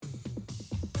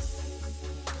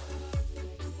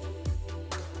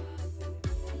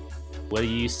What are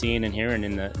you seeing and hearing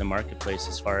in the marketplace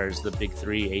as far as the big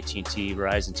three, AT&T,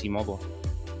 Verizon, T-Mobile?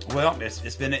 Well,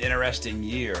 it's been an interesting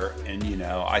year. And,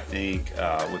 I think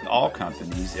with all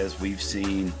companies, as we've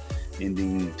seen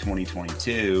ending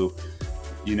 2022,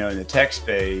 in the tech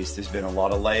space, there's been a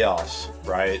lot of layoffs,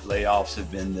 right? Layoffs have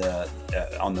been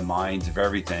on the minds of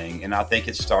everything. And I think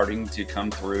it's starting to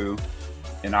come through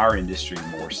in our industry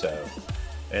more so.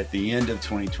 At the end of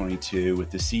 2022, with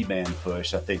the C-band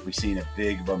push, I think we've seen a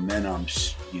big momentum,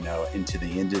 into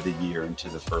the end of the year, into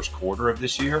the first quarter of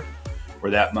this year,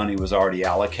 where that money was already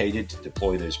allocated to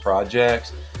deploy those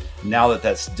projects. Now that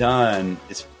that's done,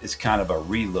 it's kind of a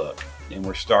relook, and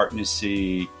we're starting to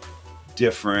see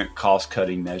different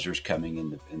cost-cutting measures coming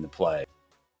into play.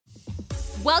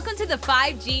 Welcome to the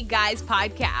 5G Guys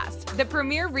podcast, the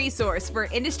premier resource for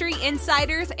industry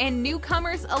insiders and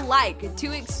newcomers alike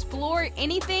to explore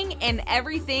anything and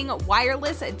everything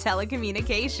wireless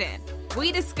telecommunication.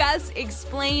 We discuss,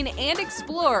 explain, and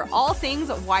explore all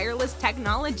things wireless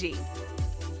technology.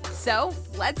 So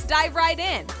let's dive right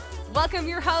in. Welcome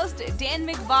your host, Dan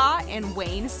McVaugh and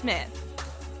Wayne Smith.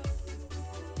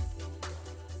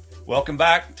 Welcome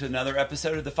back to another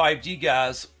episode of the 5G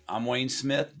Guys. I'm Wayne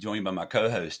Smith, joined by my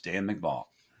co-host, Dan McVaugh.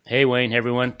 Hey, Wayne. Hey,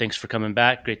 everyone. Thanks for coming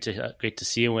back. Great to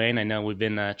see you, Wayne. I know we've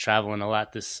been traveling a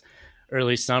lot this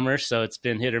early summer, so it's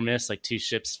been hit or miss, like two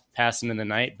ships passing in the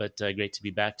night, but great to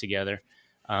be back together.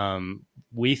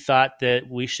 We thought that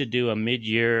we should do a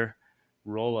mid-year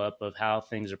roll-up of how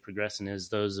things are progressing. As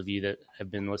those of you that have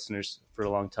been listeners for a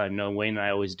long time know, Wayne and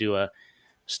I always do a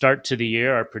start to the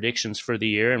year, our predictions for the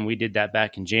year, and we did that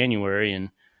back in January, and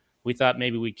we thought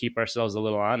maybe we'd keep ourselves a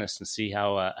little honest and see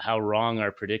how wrong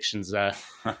our predictions are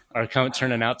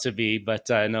turning out to be. But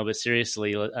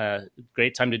seriously,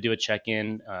 great time to do a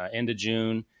check-in. End of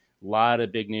June, a lot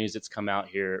of big news that's come out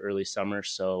here early summer.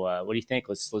 So what do you think?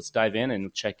 Let's dive in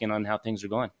and check in on how things are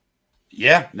going.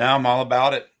 Yeah, no, I'm all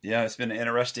about it. Yeah, it's been an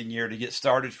interesting year to get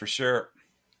started for sure.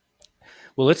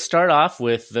 Well, let's start off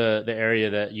with the area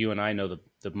that you and I know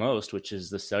the most, which is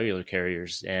the cellular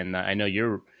carriers. And I know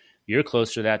you're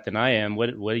closer to that than I am. What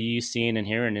are you seeing and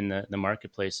hearing in the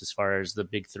marketplace as far as the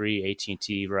big three,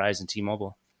 AT&T, Verizon,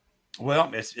 T-Mobile? Well,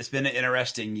 it's been an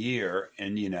interesting year.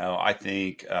 And, I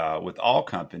think with all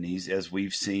companies, as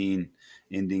we've seen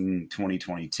ending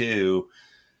 2022,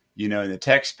 in the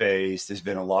tech space, there's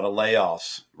been a lot of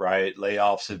layoffs, right?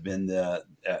 Layoffs have been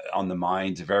on the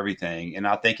minds of everything. And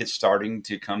I think it's starting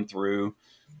to come through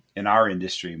in our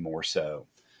industry more so.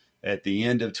 At the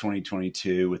end of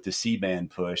 2022, with the C-band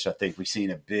push, I think we've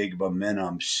seen a big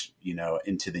momentum,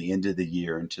 into the end of the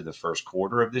year, into the first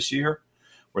quarter of this year,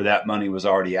 where that money was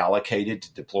already allocated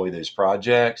to deploy those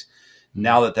projects.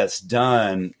 Now that that's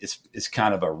done, it's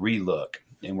kind of a relook,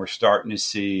 and we're starting to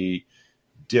see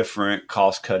different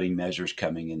cost-cutting measures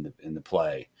coming into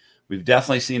play. We've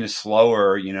definitely seen a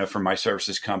slower, from my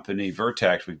services company,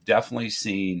 Vertex, we've definitely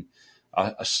seen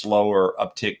a slower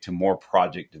uptick to more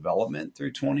project development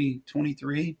through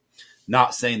 2023.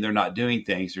 Not saying they're not doing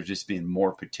things, they're just being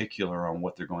more particular on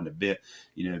what they're going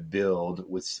to build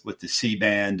with the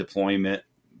C-band deployment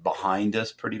behind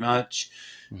us pretty much.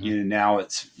 Mm-hmm. Now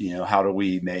it's, how do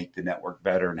we make the network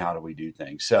better and how do we do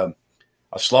things? So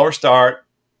a slower start.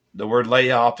 The word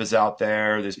layoff is out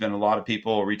there. There's been a lot of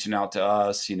people reaching out to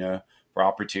us, for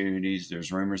opportunities.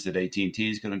 There's rumors that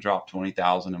AT&T is going to drop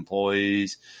 20,000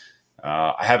 employees.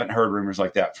 I haven't heard rumors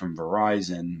like that from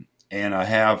Verizon, and I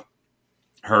have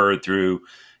heard through,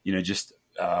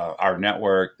 our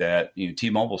network that,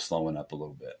 T-Mobile's slowing up a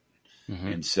little bit. Mm-hmm.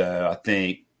 And so I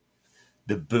think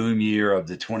the boom year of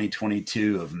the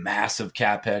 2022 of massive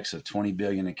CapEx of $20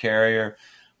 billion a carrier,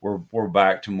 we're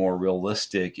back to more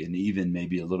realistic and even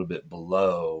maybe a little bit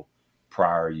below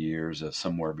prior years of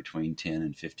somewhere between 10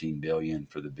 and 15 billion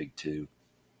for the big two.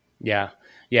 Yeah.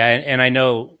 And I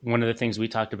know one of the things we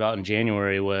talked about in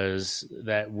January was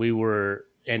that we were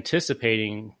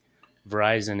anticipating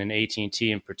Verizon and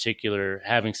AT&T in particular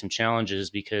having some challenges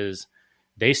because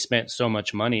they spent so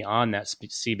much money on that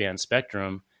C-band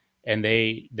spectrum, and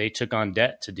they took on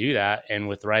debt to do that. And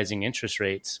with rising interest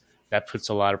rates, that puts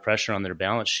a lot of pressure on their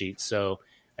balance sheet. So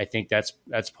I think that's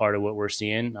part of what we're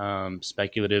seeing,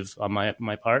 speculative on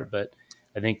my part. But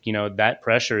I think, that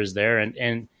pressure is there.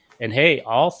 And hey,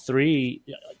 all three,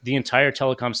 the entire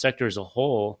telecom sector as a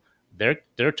whole,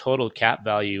 their total cap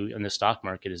value in the stock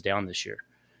market is down this year.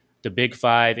 The big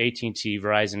five, AT&T,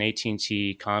 Verizon,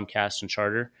 AT&T, Comcast, and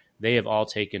Charter, they have all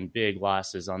taken big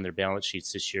losses on their balance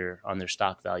sheets this year on their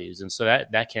stock values. And so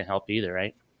that can't help either,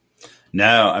 right?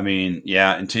 No, I mean,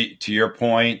 yeah. And to your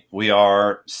point, we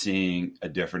are seeing a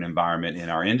different environment in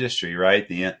our industry, right?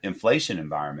 The inflation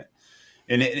environment.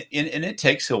 And it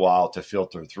takes a while to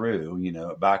filter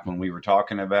through, back when we were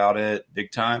talking about it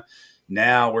big time.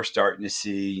 Now we're starting to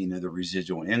see, the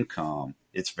residual income.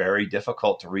 It's very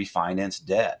difficult to refinance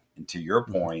debt. And to your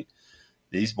point,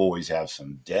 these boys have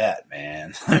some debt,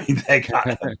 man. I mean, they got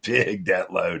a big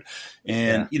debt load.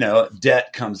 And,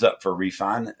 debt comes up for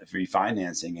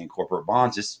refinancing in corporate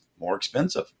bonds. It's more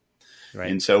expensive. Right.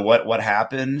 And so what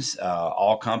happens,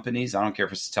 all companies, I don't care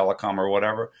if it's telecom or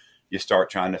whatever, you start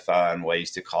trying to find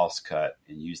ways to cost cut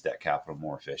and use that capital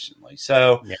more efficiently.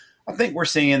 So I think we're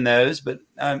seeing those, but,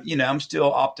 I'm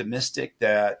still optimistic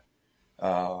that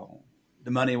the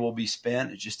money will be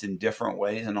spent just in different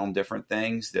ways and on different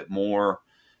things that more,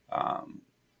 and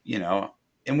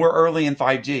we're early in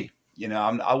 5G.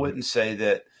 I wouldn't say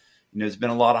that, there's been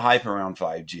a lot of hype around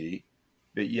 5G,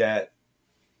 but yet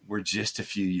we're just a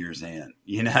few years in,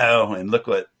 and look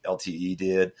what LTE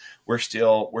did. We're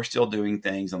still doing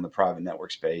things on the private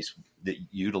network space that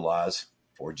utilize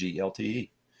 4G LTE.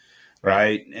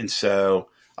 Right. And so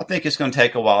I think it's going to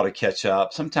take a while to catch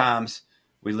up. Sometimes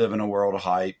we live in a world of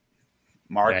hype.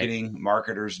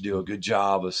 Marketers do a good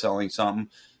job of selling something,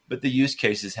 but the use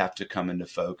cases have to come into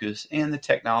focus, and the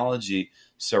technology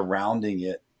surrounding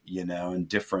it, and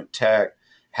different tech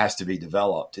has to be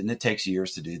developed, and it takes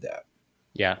years to do that.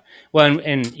 Yeah. Well,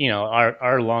 and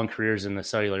our long careers in the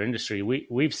cellular industry,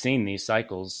 we've seen these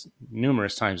cycles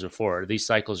numerous times before. These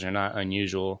cycles are not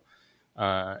unusual.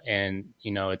 And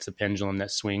it's a pendulum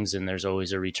that swings, and there's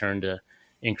always a return to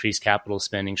increased capital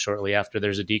spending shortly after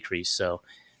there's a decrease. So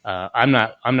I'm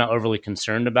not overly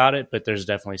concerned about it, but there's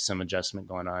definitely some adjustment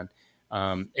going on.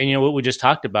 And what we just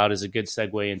talked about is a good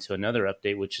segue into another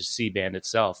update, which is C-band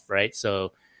itself, right?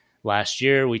 So last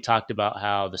year we talked about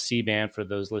how the C-band, for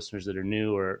those listeners that are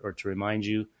new, or to remind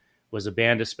you, was a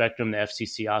band of spectrum the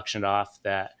FCC auctioned off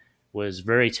that was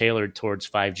very tailored towards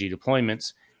 5G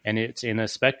deployments. And it's in a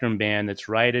spectrum band that's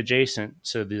right adjacent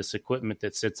to this equipment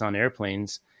that sits on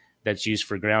airplanes that's used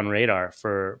for ground radar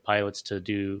for pilots to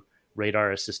do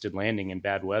radar-assisted landing in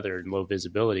bad weather and low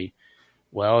visibility.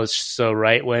 Well, it's so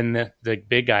right when the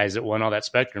big guys that won all that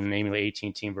spectrum, namely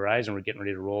AT&T and Verizon, were getting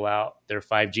ready to roll out their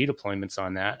 5G deployments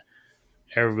on that,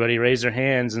 everybody raised their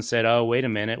hands and said, oh, wait a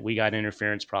minute, we got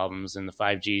interference problems, and the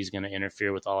 5G is going to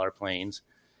interfere with all our planes.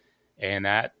 And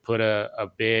that put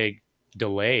a big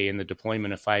delay in the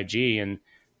deployment of 5G. And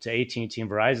to AT&T and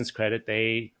Verizon's credit,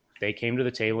 they came to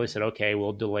the table. They said, okay,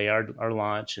 we'll delay our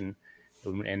launch and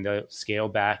scale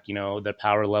back, the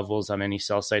power levels on any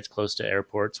cell sites close to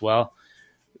airports. Well,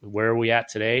 where are we at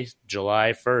today?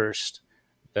 July 1st,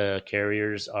 the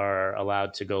carriers are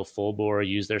allowed to go full bore,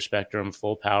 use their spectrum,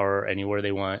 full power anywhere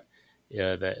they want.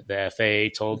 The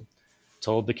FAA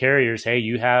told the carriers, hey,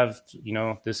 you have,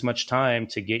 this much time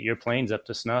to get your planes up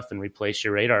to snuff and replace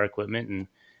your radar equipment.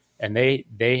 And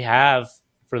they have,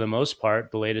 for the most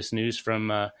part, the latest news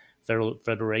from federal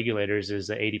regulators is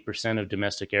that 80% of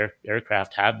domestic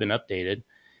aircraft have been updated.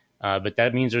 But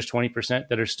that means there's 20%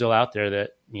 that are still out there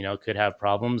that, could have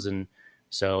problems. And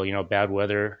so, bad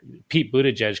weather. Pete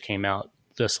Buttigieg came out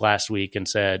this last week and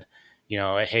said,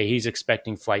 hey, he's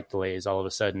expecting flight delays all of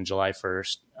a sudden July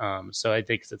 1st. So I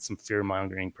think that's some fear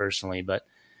mongering personally. But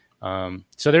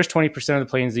so there's 20% of the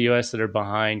planes in the U.S. that are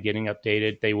behind getting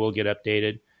updated. They will get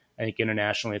updated. I think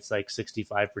internationally it's like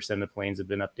 65% of the planes have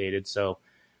been updated. So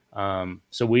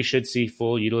we should see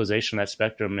full utilization of that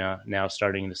spectrum now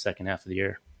starting in the second half of the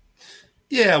year.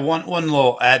 Yeah, one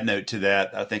little add note to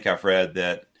that. I think I've read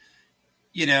that,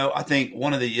 I think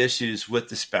one of the issues with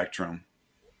the spectrum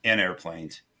and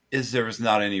airplanes is there was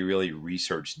not any really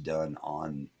research done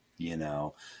on,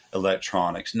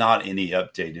 electronics, not any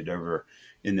updated over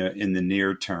in the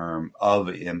near term of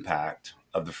impact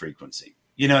of the frequency.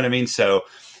 You know what I mean? So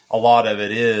a lot of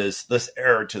it is let's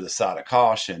err to the side of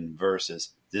caution versus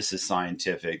this is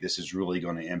scientific. This is really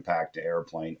going to impact the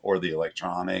airplane or the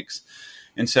electronics.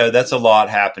 And so that's a lot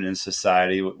happening in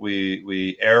society.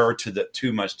 We err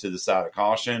too much to the side of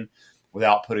caution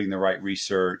without putting the right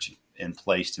research in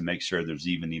place to make sure there's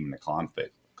even a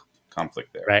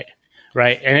conflict there.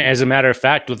 Right. And as a matter of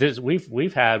fact, with this,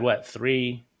 we've had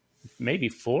 3, maybe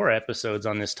 4 episodes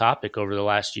on this topic over the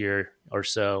last year or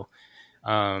so.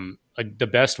 The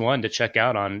best one to check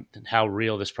out on how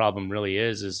real this problem really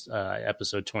is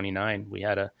episode 29. We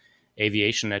had a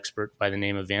aviation expert by the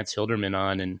name of Vance Hilderman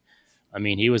on, and I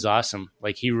mean, he was awesome.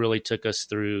 Like, he really took us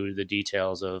through the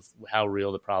details of how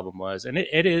real the problem was. And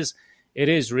it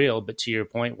is real, but to your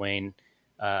point, Wayne,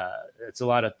 it's a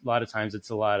lot of times it's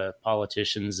a lot of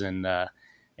politicians and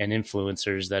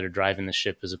influencers that are driving the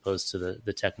ship as opposed to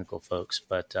the technical folks.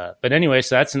 But anyway,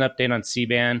 so that's an update on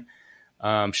C-band.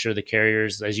 I'm sure the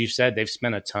carriers, as you said, they've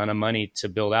spent a ton of money to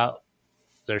build out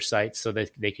their sites so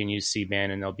that they can use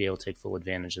C-band, and they'll be able to take full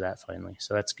advantage of that finally.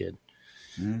 So that's good.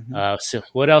 So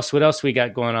what else we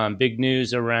got going on? Big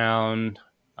news around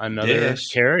another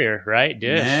carrier, right?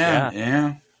 Dish.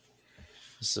 Yeah.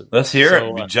 So, let's hear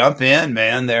it. Jump in,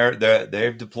 man.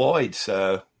 They've deployed.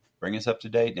 So bring us up to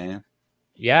date, Dan.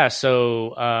 Yeah.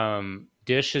 So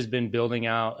Dish has been building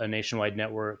out a nationwide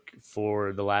network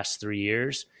for the last 3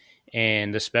 years,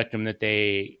 and the spectrum that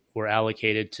they were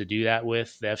allocated to do that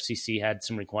with, the FCC had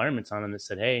some requirements on them that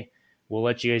said, hey, we'll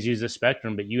let you guys use the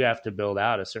spectrum, but you have to build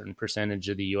out a certain percentage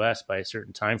of the U.S. by a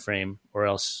certain time frame, or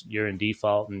else you're in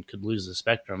default and could lose the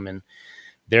spectrum. And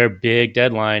their big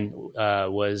deadline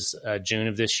was June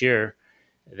of this year,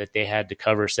 that they had to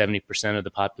cover 70% of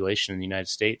the population in the United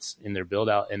States in their build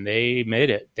out, and they made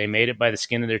it. They made it by the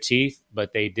skin of their teeth,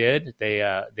 but they did. They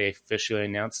officially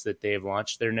announced that they have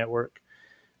launched their network.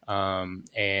 I'm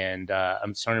trying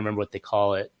to remember what they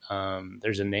call it.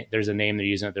 There's a name they're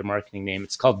using, their marketing name.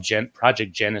 It's called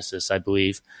Project Genesis, I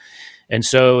believe. And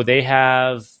so they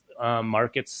have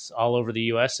markets all over the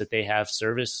U.S. that they have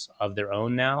service of their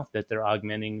own now, that they're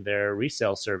augmenting their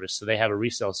resale service. So they have a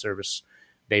resale service.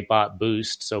 They bought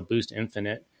Boost. So Boost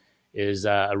Infinite is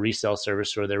a resale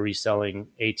service where they're reselling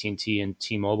AT&T and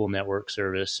T-Mobile network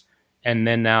service. And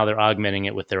then now they're augmenting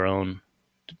it with their own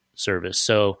service.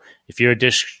 So if you're a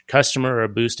Dish customer or a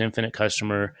Boost Infinite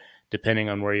customer, depending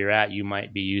on where you're at, you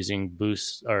might be using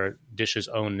Boost or Dish's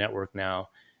own network now.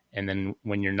 And then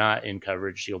when you're not in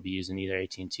coverage, you'll be using either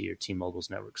AT&T or T-Mobile's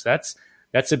networks. That's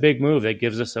a big move. That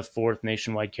gives us a fourth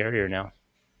nationwide carrier now.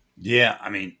 Yeah, I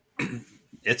mean,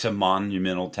 it's a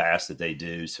monumental task that they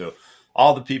do. So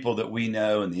all the people that we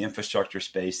know in the infrastructure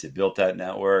space that built that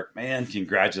network, man,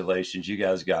 congratulations. You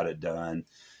guys got it done.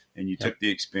 And you took the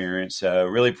experience. So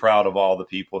really proud of all the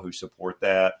people who support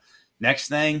that. Next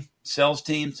thing, sales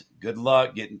teams, good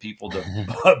luck getting people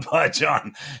to budge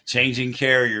on changing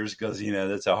carriers, because,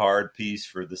 that's a hard piece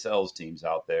for the sales teams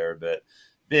out there. But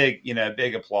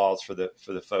big applause for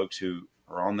the folks who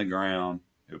are on the ground,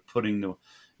 who are putting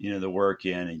the work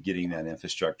in and getting that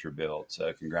infrastructure built.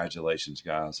 So congratulations,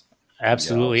 guys.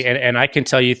 Absolutely. And I can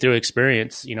tell you through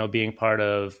experience, being part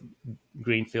of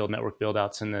greenfield network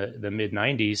build-outs in the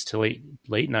mid-90s to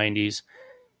late 90s,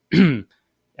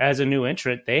 as a new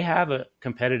entrant, they have a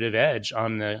competitive edge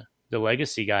on the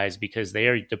legacy guys, because they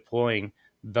are deploying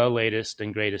the latest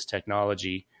and greatest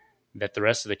technology that the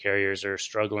rest of the carriers are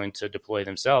struggling to deploy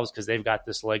themselves, because they've got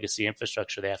this legacy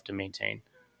infrastructure they have to maintain.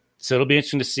 So it'll be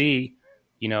interesting to see,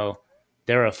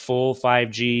 they're a full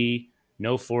 5G,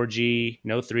 no 4G,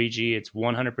 no 3G. It's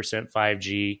 100%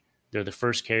 5G. They're the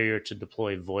first carrier to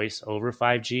deploy voice over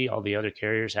 5G. All the other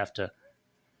carriers have to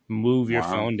move your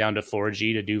phone down to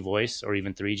 4G to do voice, or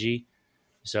even 3G.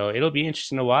 So it'll be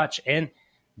interesting to watch. And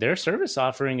their service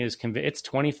offering is it's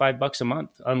 $25 a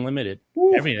month, unlimited,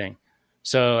 everything.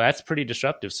 So that's pretty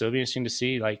disruptive. So it'll be interesting to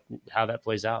see how that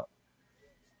plays out.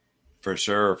 For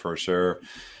sure.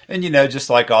 And,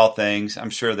 just like all things, I'm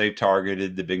sure they've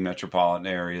targeted the big metropolitan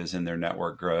areas in their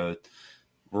network growth.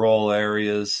 Rural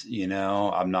areas,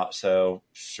 I'm not so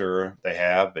sure they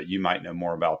have, but you might know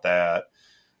more about that.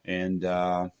 And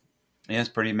it's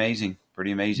pretty amazing.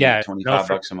 Yeah,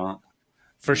 $25 a month.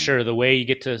 For sure. The way you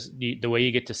get to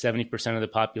 70% of the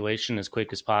population as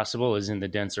quick as possible is in the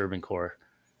dense urban core.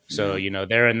 So,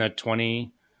 they're in the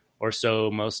 20 or so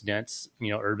most dense,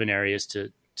 urban areas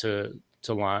to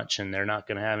launch, and they're not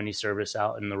going to have any service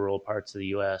out in the rural parts of the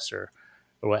U.S. or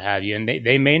what have you. And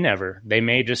they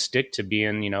may just stick to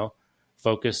being,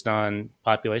 focused on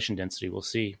population density. We'll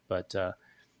see. But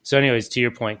so anyways, to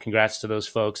your point, congrats to those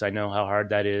folks. I know how hard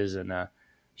that is, and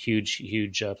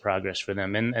huge progress for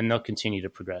them, and they'll continue to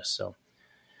progress. So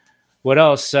what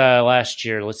else last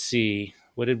year? Let's see.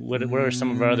 What are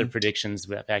some of our other predictions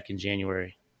back in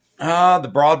January?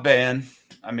 The broadband.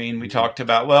 I mean, we talked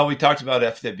about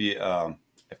FWA,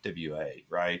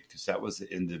 right? Because that was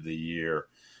the end of the year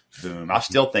boom. I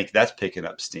still think that's picking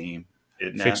up steam.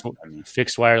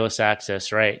 Fixed wireless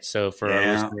access, right? So for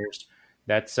our listeners,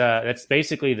 that's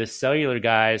basically the cellular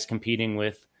guys competing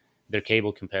with their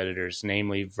cable competitors,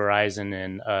 namely Verizon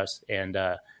and us and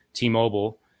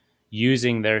T-Mobile,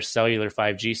 using their cellular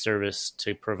 5G service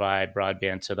to provide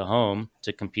broadband to the home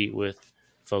to compete with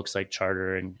folks like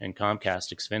Charter and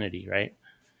Comcast Xfinity, right?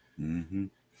 Mm-hmm.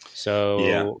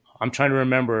 So I'm trying to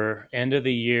remember end of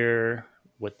the year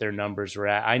what their numbers were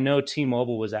at. I know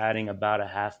T-Mobile was adding about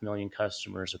 500,000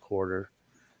 customers a quarter.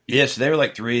 Yes, they were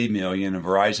like 3 million, and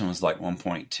Verizon was like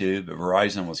 1.2, but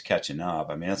Verizon was catching up.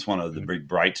 I mean, that's one of the big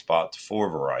bright spots for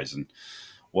Verizon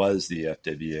was the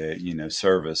FWA,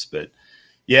 service. But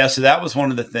Yeah, so that was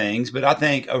one of the things. But I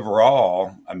think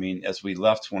overall, I mean, as we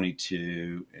left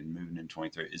 22 and moving into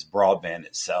 23, is broadband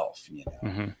itself, you know.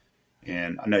 Mm-hmm.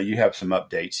 And I know you have some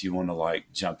updates you want to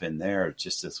like jump in there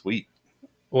just this week.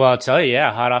 Well, I'll tell you,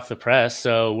 yeah, hot off the press.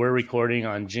 So we're recording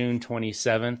on June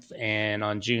 27th, and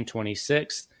on June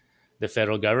 26th, the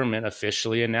federal government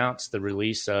officially announced the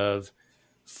release of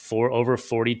over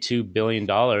 $42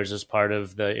 billion as part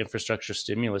of the infrastructure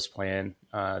stimulus plan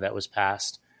that was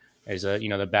passed as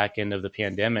the back end of the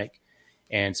pandemic.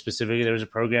 And specifically, there was a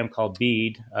program called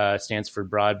BEAD, stands for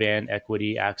Broadband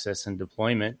Equity, Access, and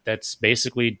Deployment. That's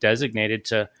basically designated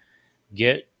to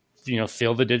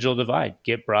fill the digital divide,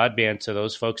 get broadband to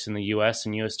those folks in the U.S.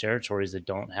 and U.S. territories that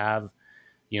don't have,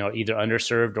 either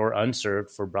underserved or unserved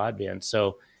for broadband.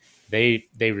 So they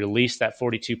released that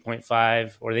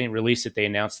 42.5, or they didn't release it. They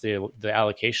announced the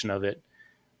allocation of it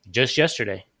just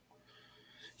yesterday.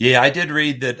 Yeah, I did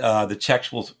read that the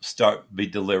checks will be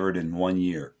delivered in 1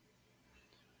 year.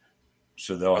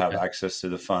 So they'll have access to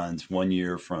the funds 1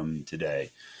 year from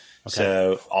today. Okay.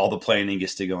 So all the planning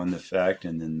gets to go into effect,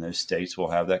 and then those states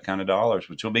will have that kind of dollars,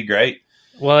 which will be great.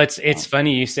 Well, it's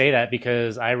funny you say that,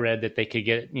 because I read that they could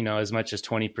get, as much as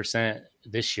 20%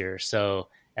 this year. So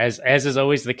as is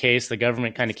always the case, the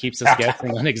government kind of keeps us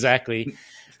guessing on exactly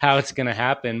how it's going to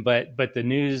happen.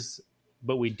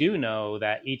 But we do know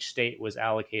that each state was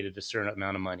allocated a certain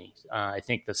amount of money. I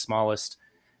think the smallest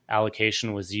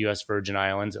allocation was the U.S. Virgin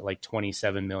Islands at like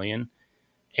 27 million,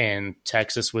 and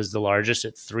Texas was the largest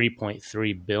at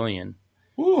 3.3 billion.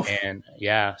 Oof. And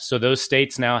yeah, so those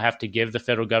states now have to give the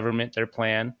federal government their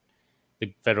plan.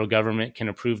 The federal government can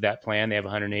approve that plan. They have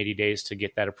 180 days to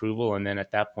get that approval, and then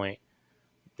at that point,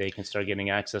 they can start getting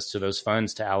access to those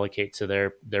funds to allocate to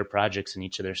their projects in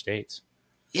each of their states.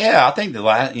 Yeah, I think the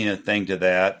last thing to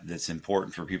that's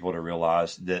important for people to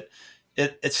realize that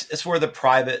it's where the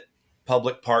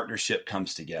private-public partnership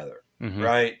comes together, mm-hmm.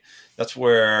 right? That's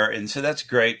where, and so that's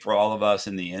great for all of us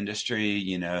in the industry,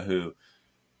 who,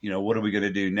 what are we going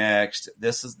to do next?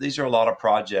 These are a lot of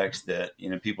projects that,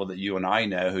 people that you and I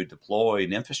know who deploy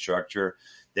an infrastructure,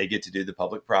 they get to do the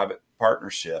public-private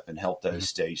partnership and help those mm-hmm.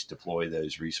 states deploy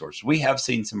those resources. We have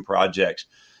seen some projects,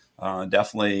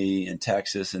 definitely in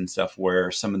Texas and stuff, where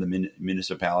some of the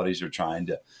municipalities are trying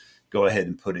to go ahead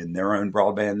and put in their own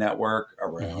broadband network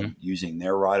around mm-hmm. using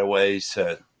their right of ways.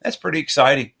 So that's pretty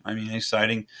exciting. I mean,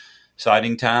 exciting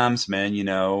times,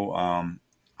 man.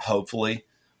 Hopefully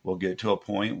we'll get to a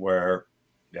point where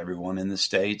everyone in the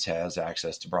states has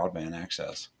access to broadband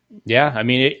access. Yeah. I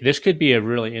mean, this could be a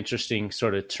really interesting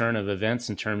sort of turn of events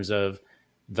in terms of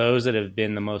those that have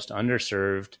been the most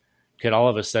underserved could all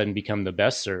of a sudden become the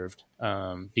best served,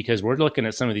 because we're looking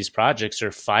at some of these projects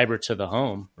are fiber to the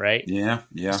home, right? Yeah,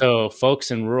 yeah. So folks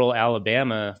in rural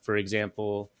Alabama, for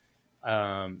example,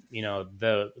 one of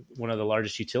the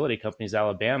largest utility companies,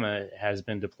 Alabama, has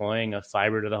been deploying a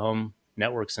fiber to the home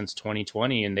network since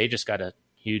 2020, and they just got a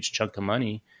huge chunk of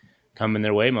money coming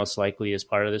their way, most likely as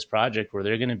part of this project, where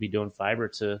they're going to be doing fiber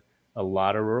to a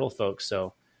lot of rural folks.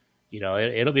 So,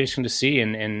 it'll be interesting to see,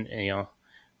 and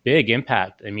big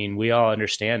impact. I mean, we all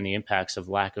understand the impacts of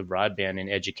lack of broadband in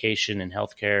education and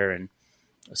healthcare. And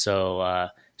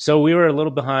so we were a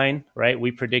little behind, right?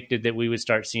 We predicted that we would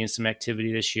start seeing some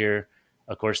activity this year.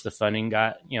 Of course, the funding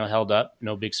got, held up.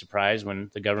 No big surprise.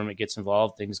 When the government gets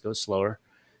involved, things go slower.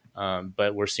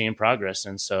 But we're seeing progress.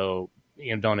 And so,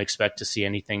 don't expect to see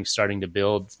anything starting to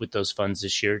build with those funds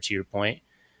this year, to your point.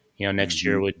 Next mm-hmm.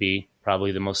 year would be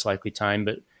probably the most likely time,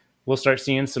 but we'll start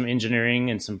seeing some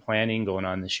engineering and some planning going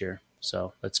on this year.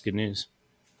 So that's good news.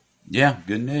 Yeah,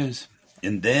 good news.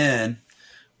 And then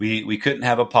we couldn't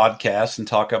have a podcast and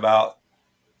talk about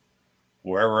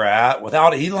where we're at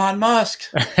without Elon Musk.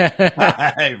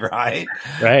 Right?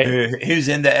 Who's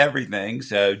into everything.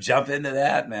 So jump into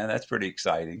that, man. That's pretty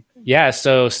exciting. Yeah.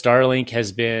 So Starlink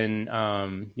has been,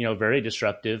 very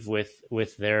disruptive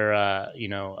with their,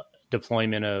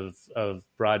 deployment of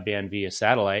broadband via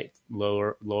satellite,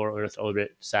 lower Earth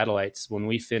orbit satellites. When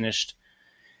we finished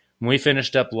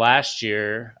up last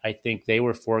year, I think they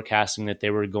were forecasting that they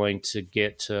were going to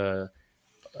get to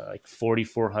like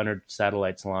 4,400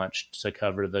 satellites launched to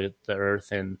cover the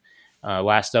Earth. And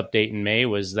last update in May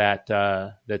was that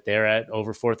they're at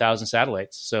over 4,000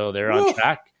 satellites. So they're on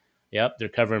track. Yep, they're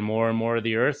covering more and more of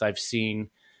the Earth. I've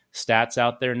seen stats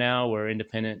out there now where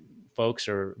independent folks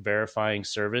are verifying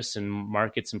service in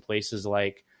markets in places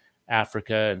like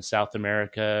Africa and South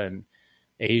America and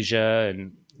Asia.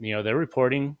 And, they're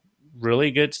reporting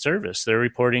really good service. They're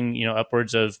reporting,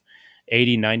 upwards of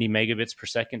 80, 90 megabits per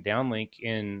second downlink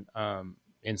in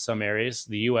some areas.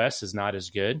 The US is not as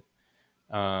good.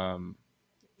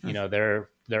 They're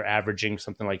they're averaging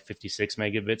something like 56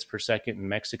 megabits per second in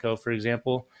Mexico, for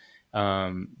example.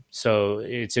 So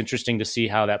it's interesting to see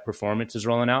how that performance is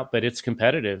rolling out, but it's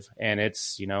competitive, and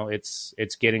it's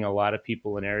getting a lot of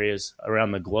people in areas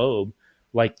around the globe,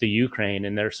 like the Ukraine,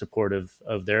 and their support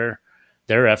of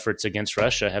their efforts against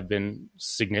Russia have been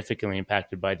significantly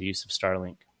impacted by the use of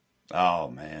Starlink. Oh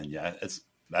man, yeah,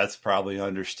 that's probably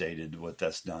understated what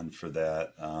that's done for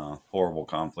that horrible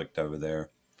conflict over there.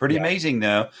 Pretty amazing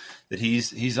though that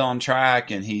he's on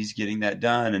track and he's getting that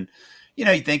done. And you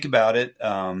think about it,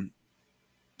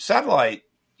 satellite,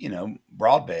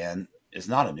 broadband is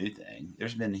not a new thing.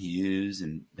 There's been Hughes,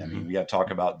 and I mean we got to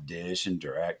talk about Dish and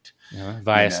Direct,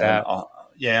 Viasat,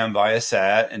 and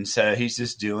Viasat, and so he's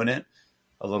just doing it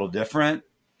a little different.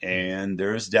 And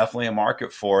there's definitely a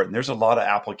market for it, and there's a lot of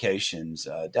applications,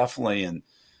 definitely in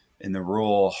the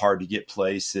rural, hard to get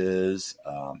places.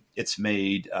 It's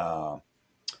made I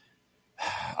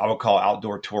would call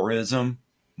outdoor tourism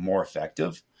more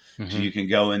effective. So you can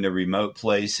go into remote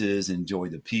places, enjoy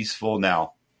the peaceful.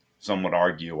 Now, some would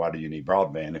argue, why do you need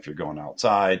broadband if you're going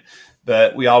outside?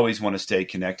 But we always want to stay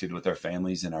connected with our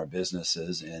families and our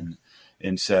businesses.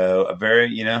 And so a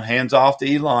very, hands off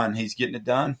to Elon. He's getting it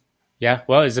done. Yeah.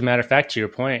 Well, as a matter of fact, to your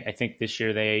point, I think this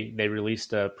year they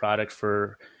released a product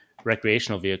for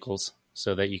recreational vehicles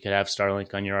so that you could have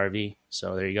Starlink on your RV.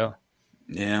 So there you go.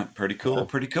 Yeah. Pretty cool.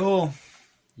 Pretty cool.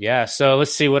 Yeah. So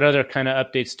let's see, what other kind of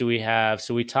updates do we have?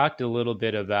 So we talked a little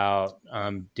bit about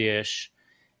Dish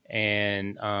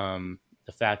and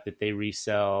the fact that they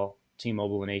resell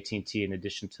T-Mobile and AT&T in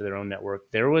addition to their own network.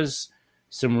 There was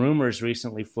some rumors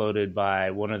recently floated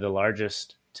by one of the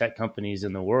largest tech companies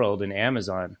in the world, in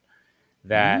Amazon,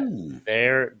 that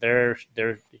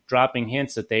they're dropping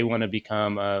hints that they want to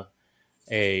become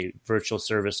a virtual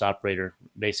service operator,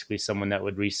 basically someone that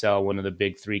would resell one of the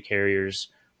big three carriers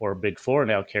or big four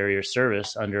now carrier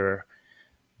service under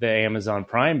the Amazon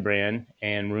Prime brand.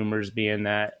 And rumors being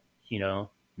that,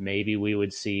 maybe we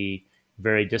would see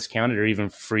very discounted or even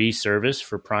free service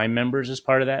for Prime members as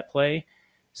part of that play.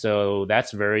 So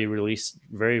that's very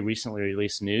recently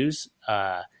released news.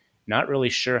 Not really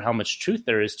sure how much truth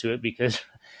there is to it, because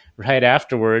right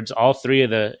afterwards, all three of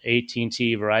the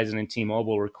AT&T, Verizon, and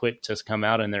T-Mobile were quick to come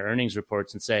out in their earnings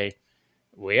reports and say,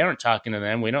 we aren't talking to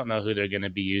them. We don't know who they're going to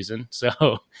be using.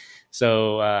 So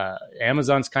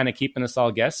Amazon's kind of keeping us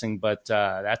all guessing, but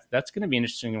that's going to be an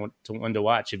interesting one to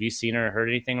watch. Have you seen or heard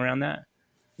anything around that?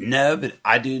 No, but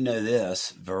I do know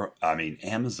this.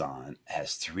 Amazon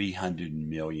has 300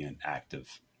 million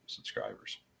active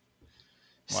subscribers.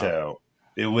 Wow. So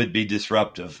it would be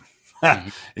disruptive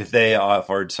if they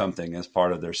offered something as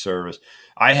part of their service.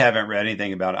 I haven't read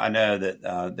anything about it. I know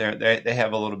that they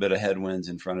have a little bit of headwinds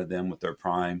in front of them with their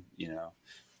Prime.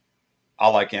 I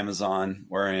like Amazon.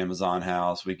 We're an Amazon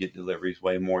house. We get deliveries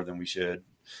way more than we should.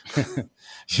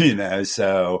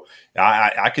 So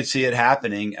I could see it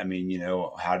happening. I mean,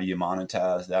 how do you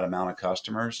monetize that amount of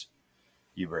customers?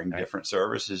 You bring different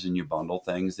services and you bundle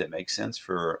things that make sense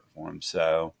for them.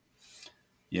 So,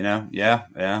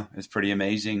 it's pretty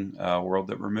amazing world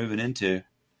that we're moving into.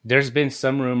 There's been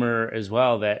some rumor as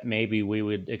well that maybe we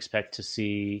would expect to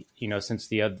see, since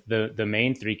the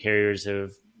main three carriers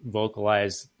have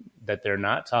vocalized that they're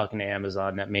not talking to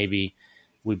Amazon, that maybe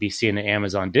we'd be seeing an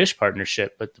Amazon Dish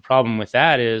partnership. But the problem with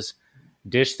that is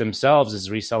Dish themselves is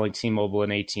reselling T-Mobile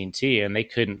and AT&T, and they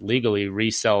couldn't legally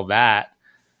resell that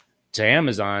to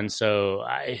Amazon. So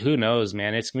who knows,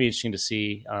 man? It's gonna be interesting to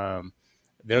see.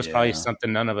 There's probably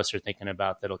something none of us are thinking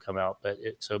about that'll come out, but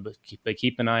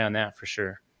keep an eye on that for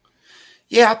sure.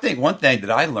 Yeah, I think one thing that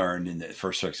I learned in the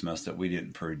first 6 months that we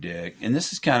didn't predict, and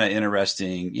this is kind of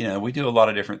interesting. We do a lot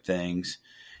of different things,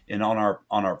 and on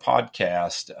our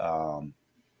podcast,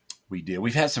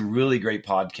 we've had some really great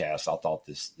podcasts. I thought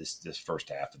this first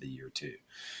half of the year too.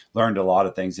 Learned a lot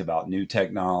of things about new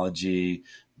technology,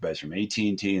 both from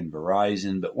AT&T and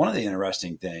Verizon. But one of the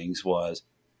interesting things was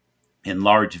in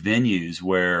large venues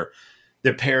where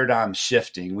the paradigm's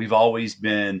shifting. We've always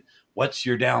been, what's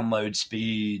your download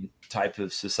speed type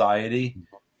of society.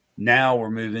 Now we're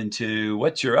moving to,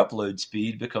 what's your upload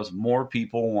speed? Because more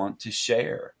people want to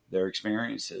share their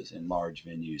experiences in large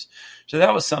venues. So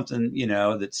that was something,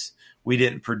 we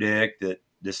didn't predict, that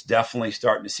this definitely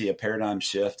starting to see a paradigm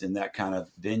shift in that kind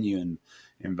of venue and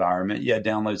environment. Yeah,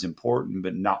 download's important,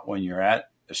 but not when you're at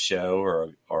a show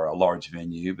or a large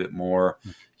venue, but more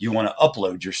you want to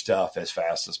upload your stuff as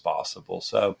fast as possible.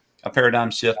 So a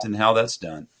paradigm shift in how that's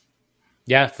done.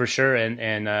 Yeah, for sure.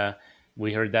 And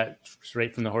we heard that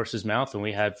straight from the horse's mouth when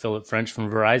we had Philip French from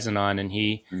Verizon on, and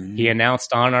he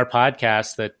announced on our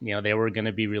podcast that, they were going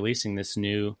to be releasing this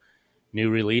new new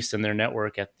release in their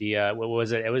network at the what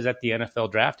was it? It was at the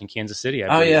NFL draft in Kansas City.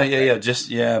 Oh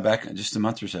yeah. Back just a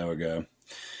month or so ago.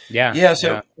 Yeah. Yeah.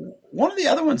 So one of the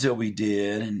other ones that we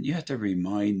did, and you have to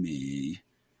remind me,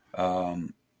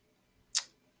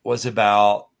 was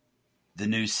about the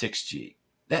new 6G.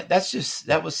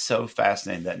 That was so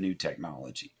fascinating, that new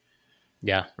technology.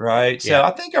 Yeah. Right. So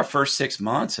I think our first 6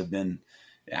 months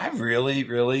I've really,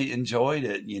 really enjoyed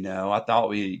it. I thought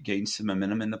we gained some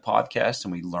momentum in the podcast,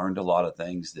 and we learned a lot of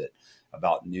things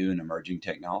about new and emerging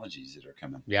technologies that are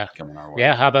coming our way.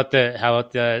 Yeah. How about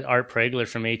the Art Pregler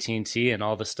from AT&T and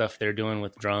all the stuff they're doing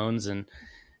with drones and,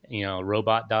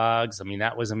 robot dogs. I mean,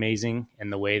 that was amazing.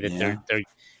 And the way that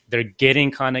they're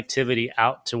getting connectivity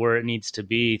out to where it needs to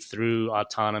be through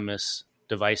autonomous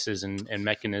devices and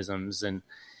mechanisms. And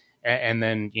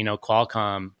then,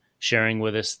 Qualcomm sharing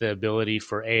with us the ability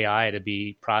for AI to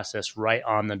be processed right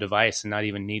on the device and not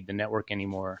even need the network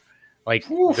anymore. Like,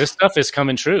 this stuff is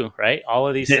coming true, right? All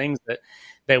of these things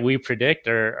that we predict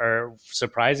are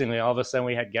surprisingly, all of a sudden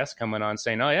we had guests coming on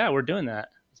saying, "Oh yeah, we're doing that."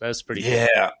 So that's pretty cool.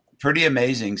 Pretty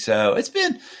amazing. So it's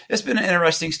been an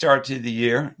interesting start to the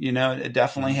year. It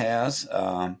definitely has.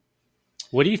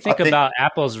 What do you think about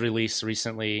Apple's release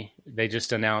recently? They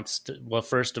just announced, well,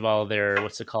 first of all,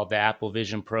 what's it called? The Apple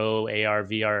Vision Pro AR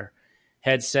VR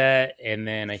headset. And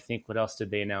then I think, what else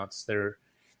did they announce? They're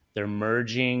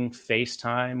merging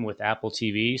FaceTime with Apple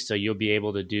TV. So you'll be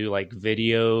able to do like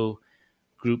video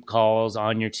group calls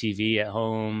on your TV at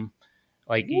home.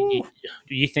 Like, do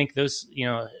you think those,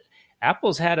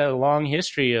 Apple's had a long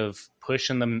history of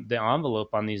pushing the envelope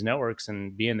on these networks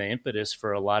and being the impetus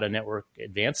for a lot of network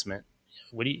advancement.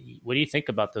 What do you think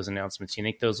about those announcements? Do you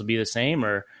think those will be the same,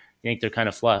 or do you think they're kind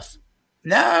of fluff?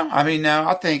 No, I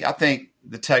think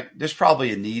the tech, there's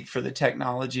probably a need for the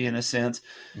technology in a sense.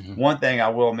 Mm-hmm. One thing I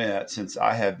will admit, since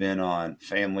I have been on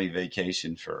family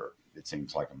vacation for, it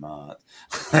seems like a month,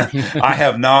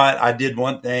 I did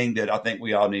one thing that I think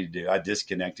we all need to do. I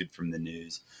disconnected from the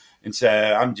news. And so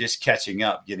I'm just catching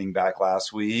up, getting back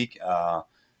last week.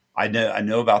 I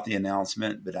know about the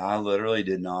announcement, but I literally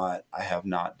I have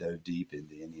not dove deep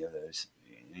into any of those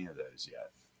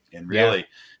yet. And really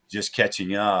just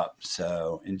catching up.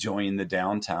 So enjoying the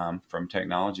downtime from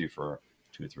technology for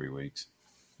 2 or 3 weeks.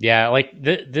 Yeah, like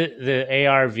the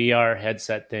AR VR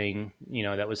headset thing,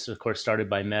 that was of course started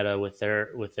by Meta with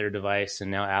their device, and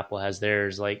now Apple has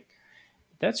theirs. Like,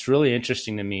 that's really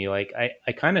interesting to me. Like,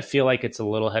 I kind of feel like it's a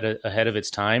little ahead of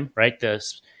its time, right?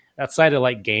 Outside of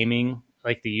like gaming,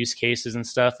 like the use cases and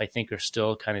stuff, I think are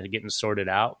still kind of getting sorted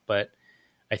out. But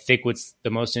I think what's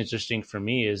the most interesting for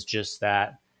me is just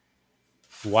that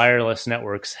wireless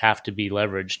networks have to be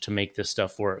leveraged to make this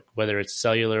stuff work, whether it's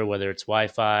cellular, whether it's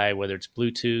Wi-Fi, whether it's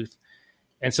Bluetooth.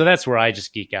 And so that's where I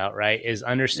just geek out, right? Is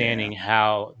understanding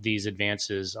how these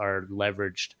advances are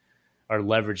leveraging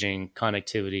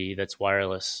connectivity that's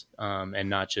wireless, and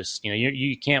not just,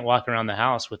 you can't walk around the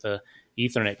house with a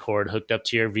Ethernet cord hooked up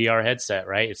to your VR headset,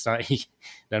 right? It's not, it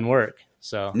doesn't work.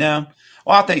 So no.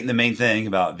 Well, I think the main thing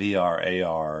about VR,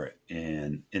 AR,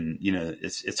 and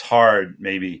it's hard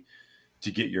maybe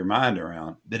to get your mind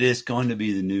around, but it's going to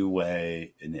be the new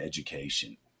way in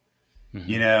education.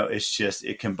 Mm-hmm. It's just,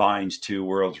 it combines two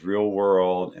worlds, real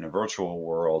world and a virtual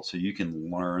world, so you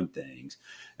can learn things.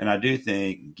 And I do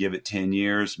think, give it 10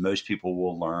 years, most people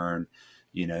will learn,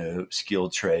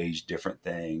 skilled trades, different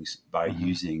things by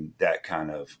using that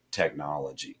kind of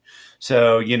technology.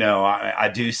 So, I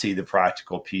do see the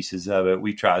practical pieces of it.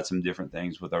 We tried some different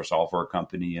things with our software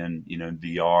company and,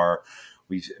 VR.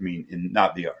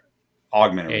 Not VR,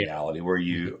 augmented reality, where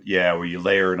you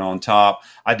layer it on top.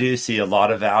 I do see a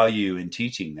lot of value in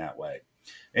teaching that way.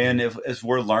 And as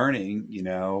we're learning,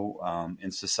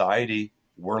 in society,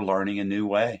 we're learning a new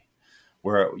way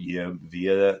where,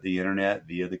 via the internet,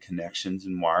 via the connections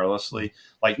and wirelessly,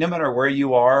 like no matter where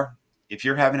you are, if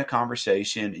you're having a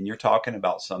conversation and you're talking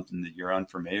about something that you're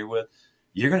unfamiliar with,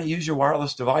 you're going to use your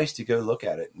wireless device to go look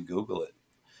at it and Google it.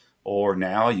 Or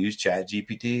now use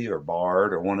ChatGPT or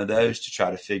Bard or one of those to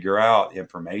try to figure out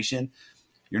information.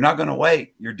 You're not going to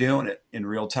wait. You're doing it in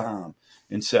real time.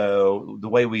 And so the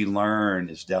way we learn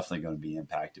is definitely going to be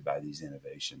impacted by these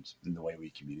innovations and the way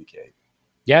we communicate.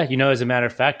 Yeah, as a matter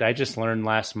of fact, I just learned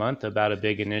last month about a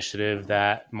big initiative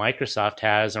that Microsoft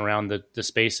has around the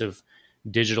space of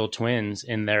digital twins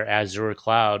in their Azure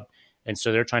cloud. And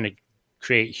so they're trying to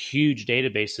create huge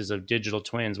databases of digital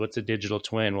twins. What's a digital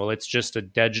twin? Well, it's just a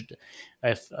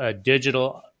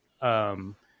digital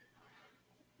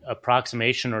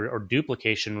approximation or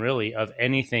duplication, really, of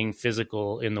anything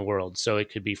physical in the world. So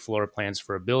it could be floor plans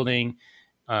for a building.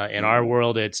 In our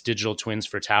world, it's digital twins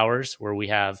for towers, where we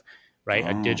have right?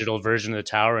 A digital version of the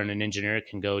tower, and an engineer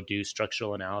can go do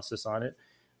structural analysis on it.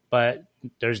 But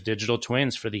there's digital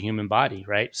twins for the human body,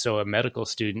 right? So a medical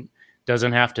student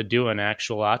doesn't have to do an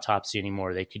actual autopsy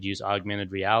anymore. They could use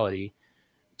augmented reality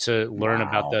to learn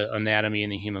about the anatomy in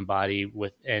the human body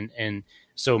and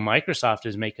so Microsoft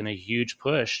is making a huge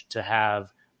push to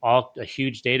have a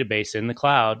huge database in the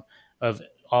cloud of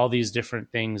all these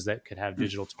different things that could have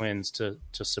digital twins to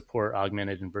support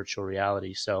augmented and virtual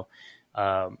reality. So,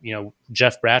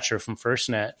 Jeff Bratcher from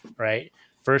FirstNet, right?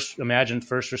 Imagine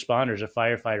first responders, a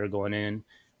firefighter going in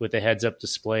with a heads-up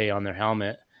display on their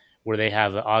helmet where they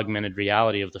have an augmented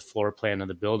reality of the floor plan of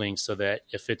the building so that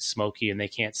if it's smoky and they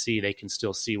can't see, they can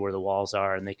still see where the walls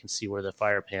are and they can see where the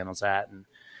fire panel's at, and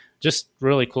just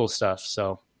really cool stuff.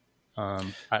 So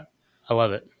I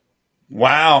love it.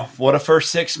 Wow. What a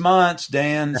first 6 months,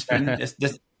 Dan. It's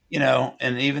been,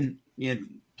 and even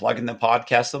plugging the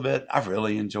podcast a little bit, I've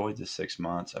really enjoyed the 6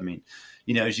 months. I mean,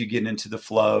 as you get into the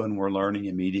flow and we're learning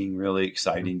and meeting really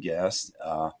exciting guests,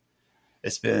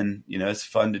 it's been, it's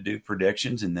fun to do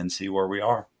predictions and then see where we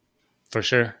are. For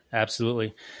sure.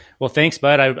 Absolutely. Well, thanks,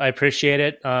 bud. I appreciate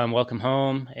it. Welcome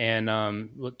home. And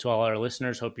to all our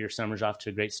listeners, hope your summer's off to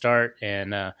a great start.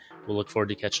 And we'll look forward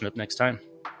to catching up next time.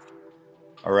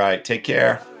 All right. Take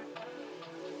care.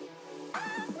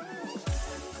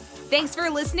 Thanks for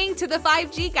listening to the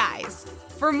 5G Guys.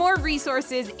 For more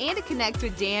resources and to connect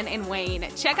with Dan and Wayne,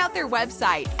 check out their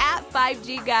website at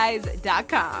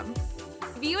 5gguys.com.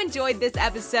 If you enjoyed this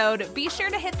episode, be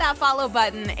sure to hit that follow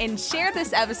button and share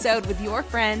this episode with your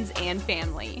friends and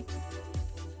family.